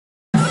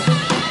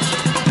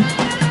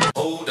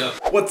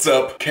What's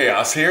up?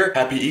 Chaos here.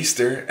 Happy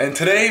Easter. And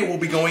today we'll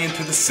be going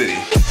into the city.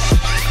 I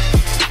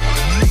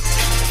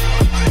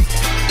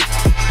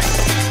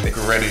think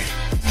we're ready.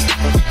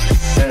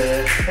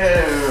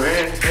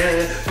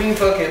 Being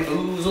fucking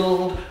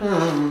boozled.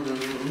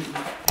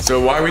 So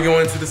why are we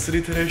going into the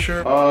city today,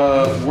 Sure?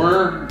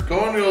 We're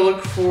going to go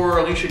look for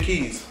Alicia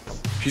Keys.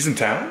 She's in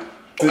town?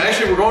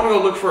 Actually, we're going to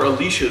go look for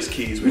Alicia's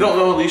keys. We don't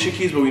know Alicia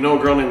Keys, but we know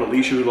a girl named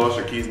Alicia who lost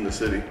her keys in the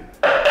city.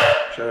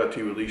 Shout out to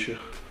you, Alicia.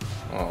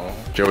 Oh,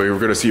 Joey, we're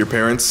gonna see your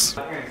parents?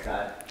 My parents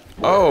died.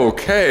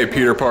 Okay,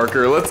 Peter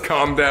Parker, let's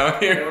calm down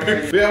here.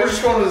 Yeah, we're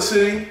just going to the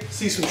city,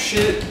 see some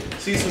shit,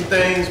 see some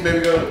things,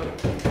 maybe go.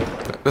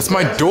 That's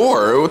my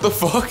door, what the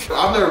fuck?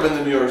 I've never been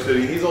to New York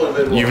City. He's only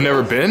been. You've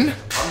never been?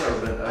 I've never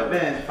been. I've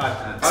been 5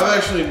 times. I've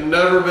actually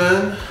never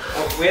been.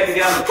 Oh, we have to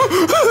get on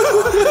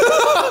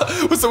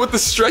the What's up with the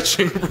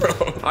stretching,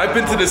 bro? I've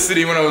been to the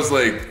city when I was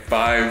like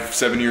 5,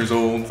 7 years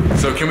old.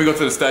 So can we go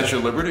to the Statue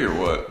of Liberty or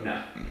what?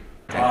 No.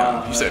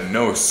 Damn, you said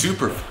no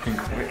super fucking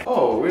quick.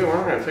 Oh, we're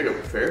not gonna take a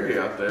ferry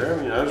out there. I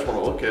mean, I just want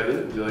to look at it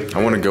and be like.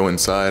 I want to go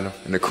inside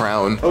in the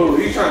crown. Oh,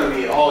 you're trying to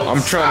be all inside.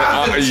 I'm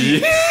trying to.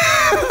 Yeah.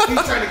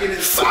 He's trying to get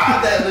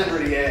inside that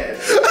Liberty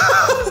ass.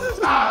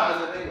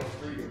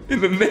 In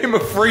the name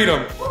of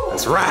freedom.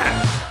 That's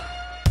right.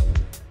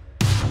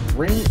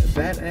 Ring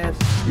that ass.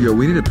 Yo,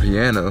 we need a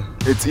piano.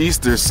 It's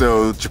Easter,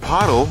 so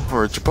Chipotle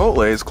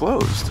is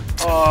closed.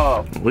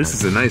 Oh. At least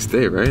it's a nice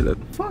day, right?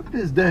 Fuck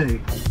this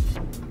day.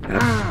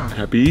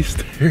 Happy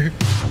Easter.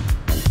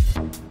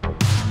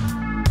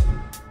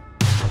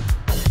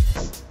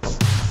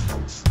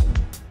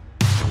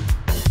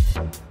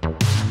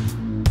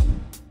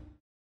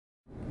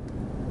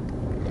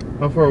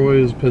 How far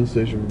away is Penn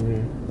Station from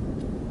here?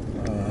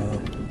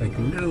 Like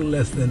a little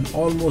less than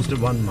almost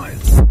 1 mile.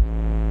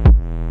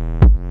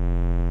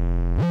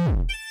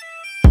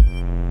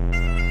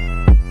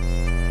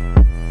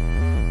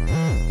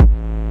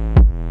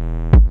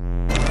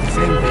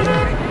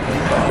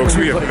 Folks,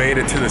 we have made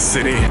it to the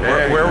city.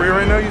 Where are we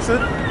right now, you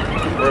said?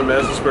 We're at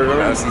Madison Square Garden.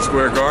 Madison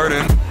Square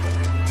Garden.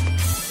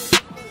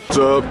 What's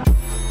up?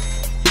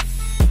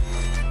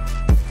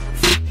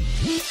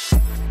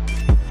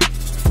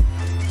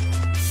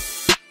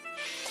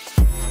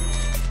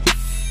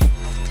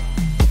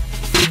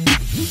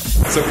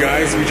 What's up,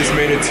 guys? We just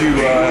made it to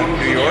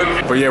New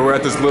York. But yeah, we're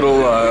at this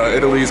little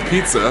Italy's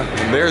Pizza,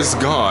 and there's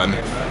gone.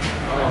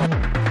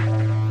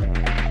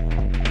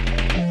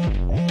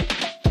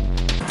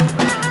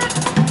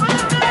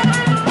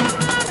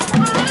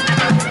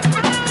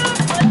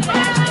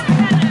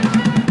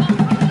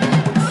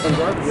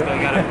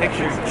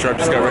 Sharp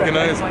just got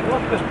recognized.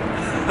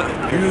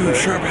 Dude,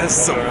 Sharp has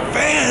some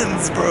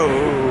fans, bro.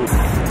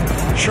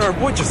 Sharp,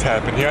 what just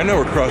happened here? I know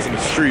we're crossing the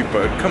street,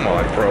 but come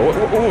on, bro. What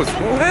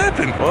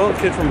happened? Well, a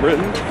kid from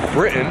Britain.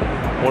 Britain?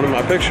 One in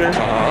my picture.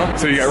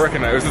 So you got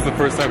recognized. Was this the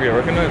first time you got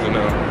recognized or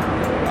no?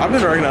 I've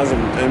been recognized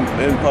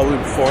in public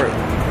before.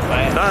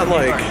 Not New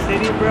like York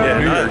City, bro. Yeah,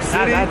 New York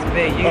City. That's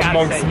big. You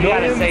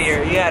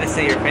gotta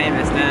say you're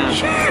famous now.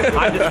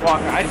 I just walk.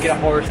 I'd get a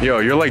horse. Yo,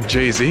 you're like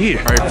Jay-Z.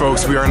 All right,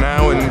 folks, we are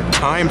now in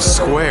Times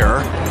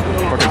Square.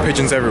 Fucking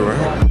pigeons everywhere.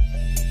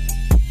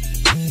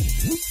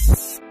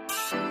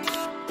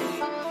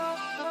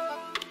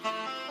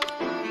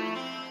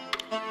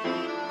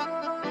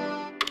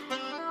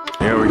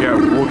 Yeah, we got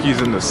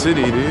Wookiees in the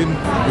city, dude.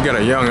 We got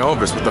a young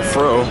Elvis with the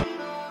fro.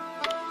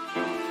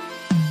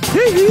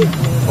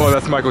 Oh,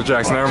 that's Michael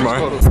Jackson, never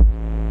mind.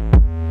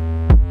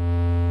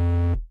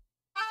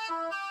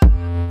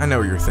 I know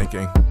what you're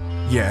thinking.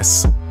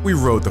 Yes, we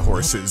rode the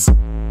horses.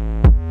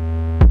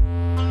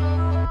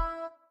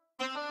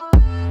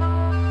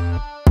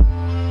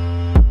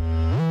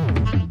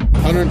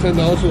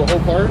 $110 for the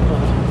whole park?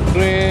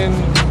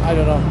 I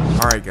don't know.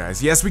 Alright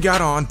guys, yes we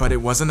got on, but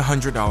it wasn't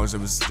 $100, it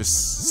was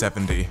just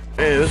 70.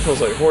 Hey, this smells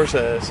like horse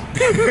ass.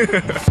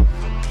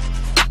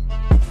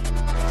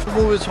 The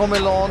movie is Home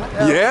Alone.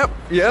 Yep.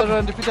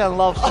 Serendipity and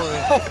love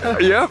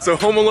story. Yeah, so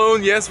Home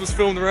Alone, yes, was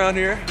filmed around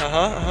here.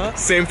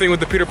 Same thing with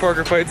the Peter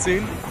Parker fight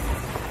scene.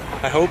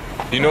 I hope.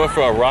 Do you know if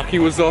Rocky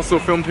was also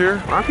filmed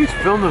here? Rocky's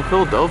filmed in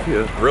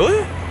Philadelphia.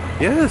 Really?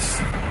 Yes.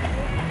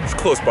 It's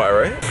close by,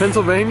 right?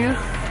 Pennsylvania.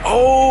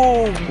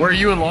 Oh! Where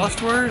you and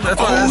Lost were? That's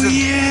why I asked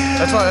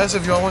That's why I asked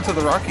if y'all went to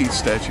the Rocky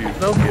statue.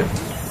 No.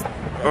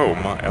 Oh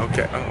my,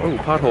 okay. Oh,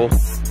 pothole.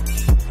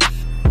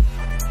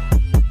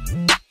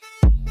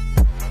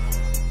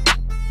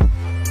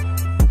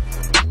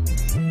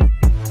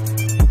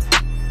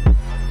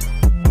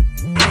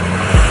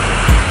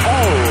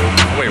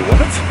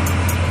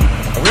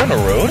 On a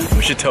road?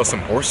 We should tell some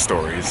horse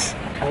stories.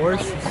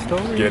 Horse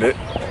story? Get it?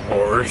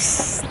 Horse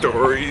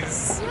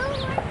stories.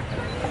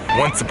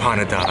 Once upon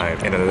a time,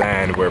 in a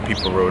land where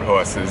people rode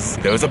horses,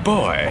 there was a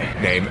boy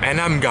named And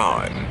I'm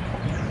Gone.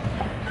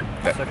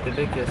 Sucked a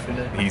dick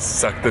yesterday. He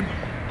sucked the...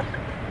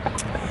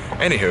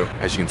 Anywho,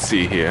 as you can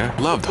see here,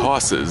 loved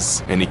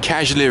horses, and he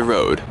casually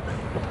rode,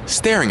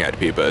 staring at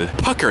people,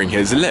 puckering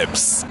his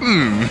lips.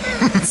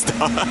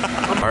 Stop.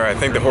 Alright, I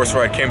think the horse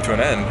ride came to an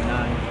end.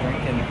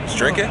 Just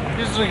drink it?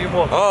 He's drinking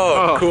water.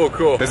 Oh, cool,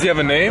 cool. Does he have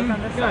a name?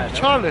 Yeah,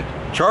 Charlie.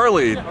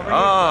 Charlie.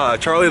 Ah,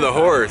 Charlie the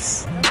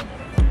horse.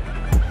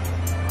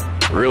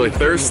 Really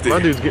thirsty. My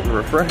dude's getting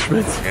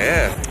refreshments.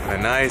 Yeah,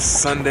 a nice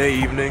Sunday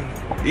evening.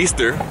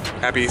 Easter.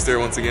 Happy Easter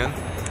once again.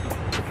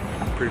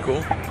 Pretty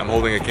cool. I'm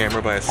holding a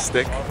camera by a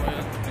stick.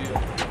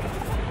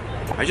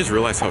 I just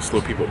realized how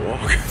slow people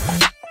walk.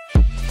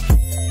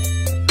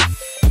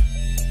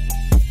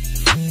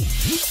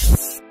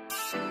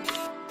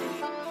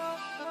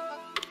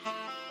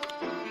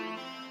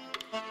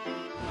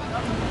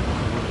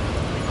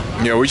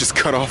 Yeah, we just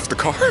cut off the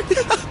car.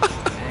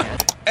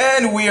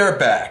 And we are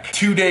back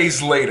 2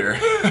 days later.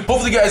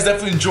 Hopefully you guys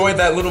definitely enjoyed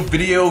that little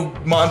video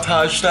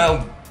montage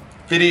style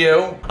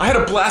video. I had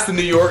a blast in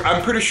New York.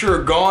 I'm pretty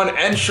sure Gone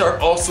and Sharp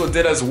also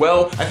did as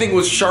well. I think it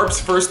was Sharp's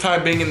first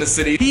time being in the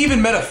city. He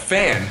even met a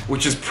fan,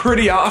 which is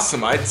pretty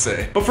awesome, I'd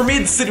say. But for me,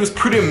 the city was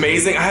pretty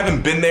amazing. I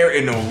haven't been there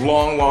in a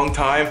long, long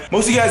time.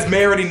 Most of you guys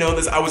may already know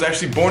this. I was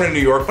actually born in New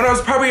York. When I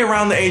was probably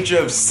around the age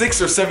of 6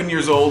 or 7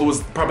 years old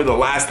was probably the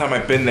last time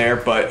I've been there,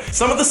 but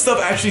some of the stuff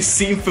actually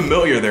seemed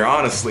familiar there,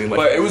 honestly.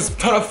 But it was a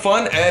ton of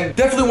fun and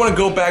definitely want to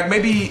go back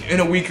maybe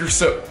in a week or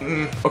so.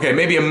 Okay,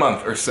 maybe a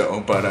month or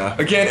so. But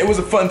again, it was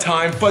a fun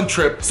time. Fun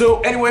trip. So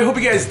anyway, hope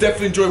you guys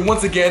definitely enjoyed.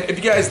 Once again, if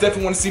you guys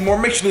definitely want to see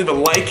more, make sure to leave a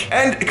like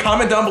and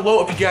comment down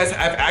below if you guys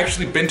have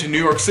actually been to New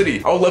York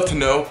City. I would love to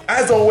know.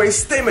 As always,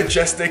 stay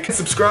majestic and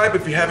subscribe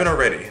if you haven't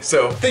already.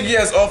 So thank you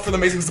guys all for the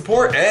amazing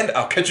support and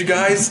I'll catch you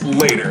guys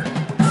later.